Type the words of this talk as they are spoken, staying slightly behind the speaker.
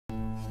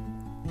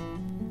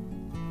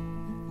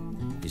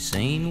You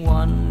seen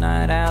one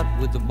night out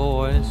with the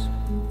boys,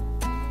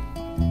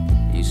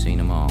 you seen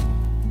them all,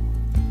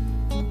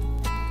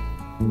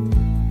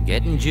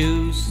 getting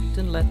juiced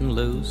and letting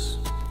loose,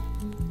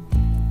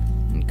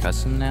 and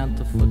cussing out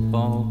the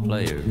football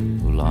player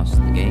who lost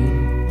the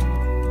game.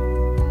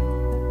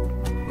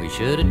 We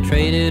should have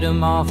traded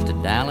him off to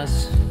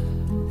Dallas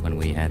when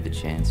we had the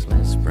chance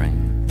last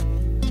spring.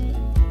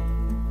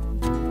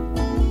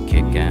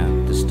 Kick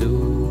out the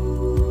stool,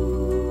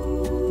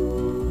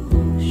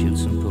 shoot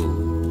some pool,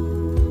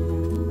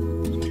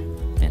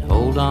 and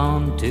hold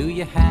on to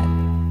your hat.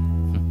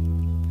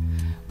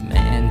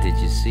 Man, did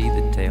you see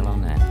the tail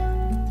on that?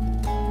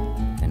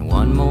 And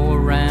one more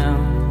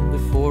round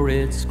before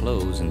it's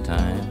closing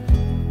time.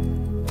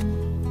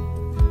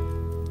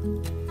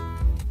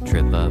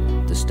 Trip up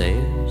the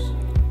stairs,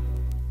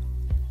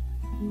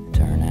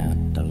 turn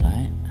out the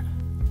light.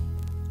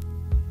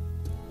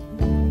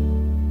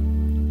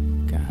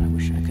 God, I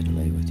wish I could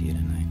lay with you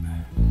tonight.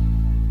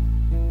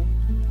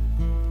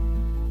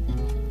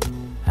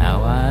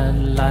 How I'd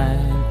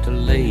like to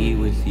lay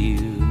with you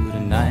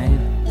tonight.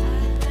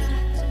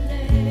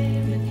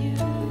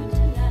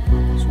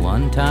 It's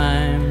one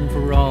time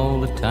for all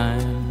the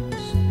times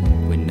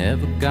we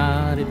never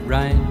got it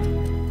right.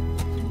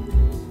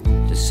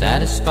 To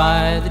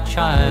satisfy the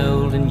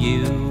child in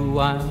you,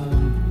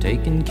 I'm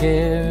taking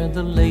care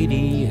the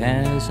lady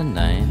has a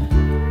nine.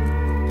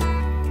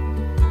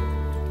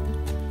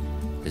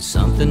 There's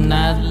something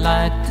I'd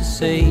like to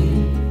say,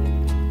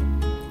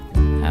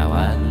 how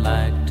I'd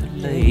like to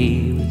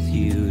lay with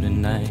you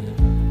tonight.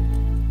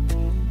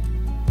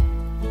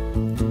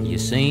 You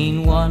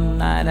seen one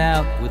night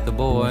out with the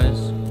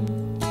boys,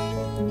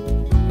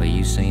 well,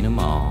 you seen them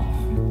all,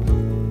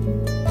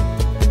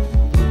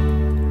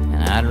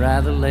 and I'd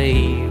rather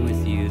lay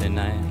with you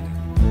tonight.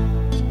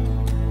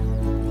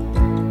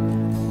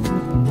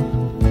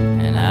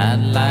 And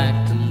I'd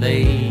like to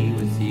lay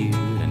with you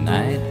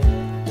tonight.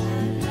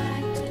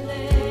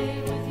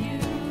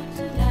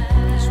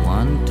 It's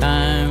one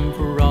time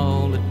for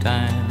all the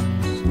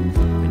times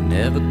we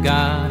never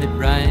got it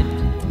right.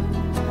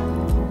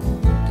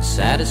 To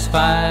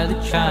satisfy the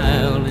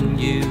child in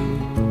you,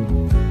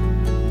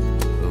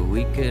 but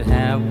we could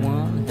have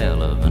one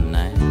hell of a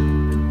night.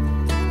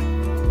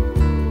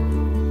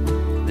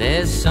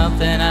 There's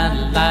something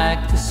I'd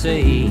like to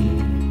say,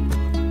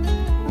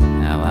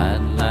 how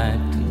I'd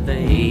like to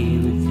lay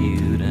with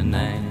you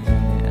tonight.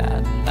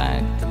 I'd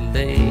like to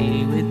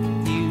lay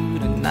with you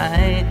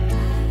tonight.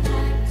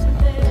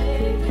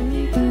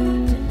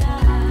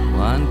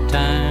 One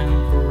time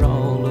for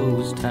all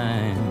those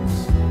times.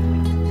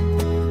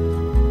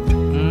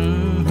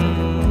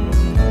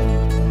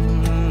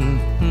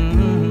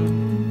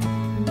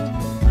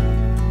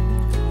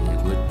 It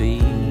would be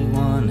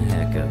one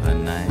heck of a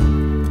night.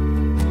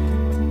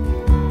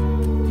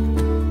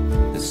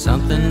 There's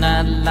something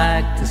I'd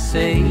like to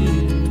say,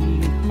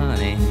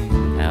 honey,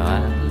 how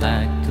I'd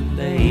like to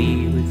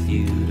lay with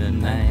you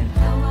tonight.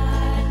 How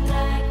I'd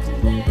like to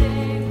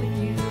lay with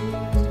you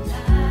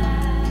tonight.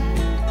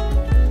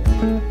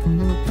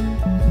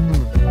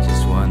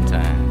 Just one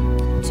time.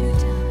 Two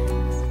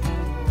times.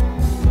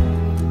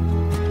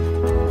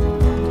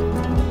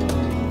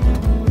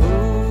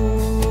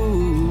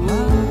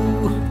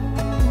 Ooh,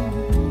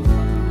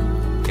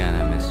 God, I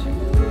miss you.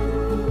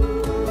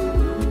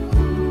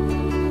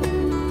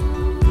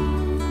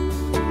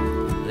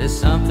 There's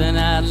something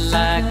I'd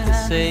like to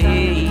say,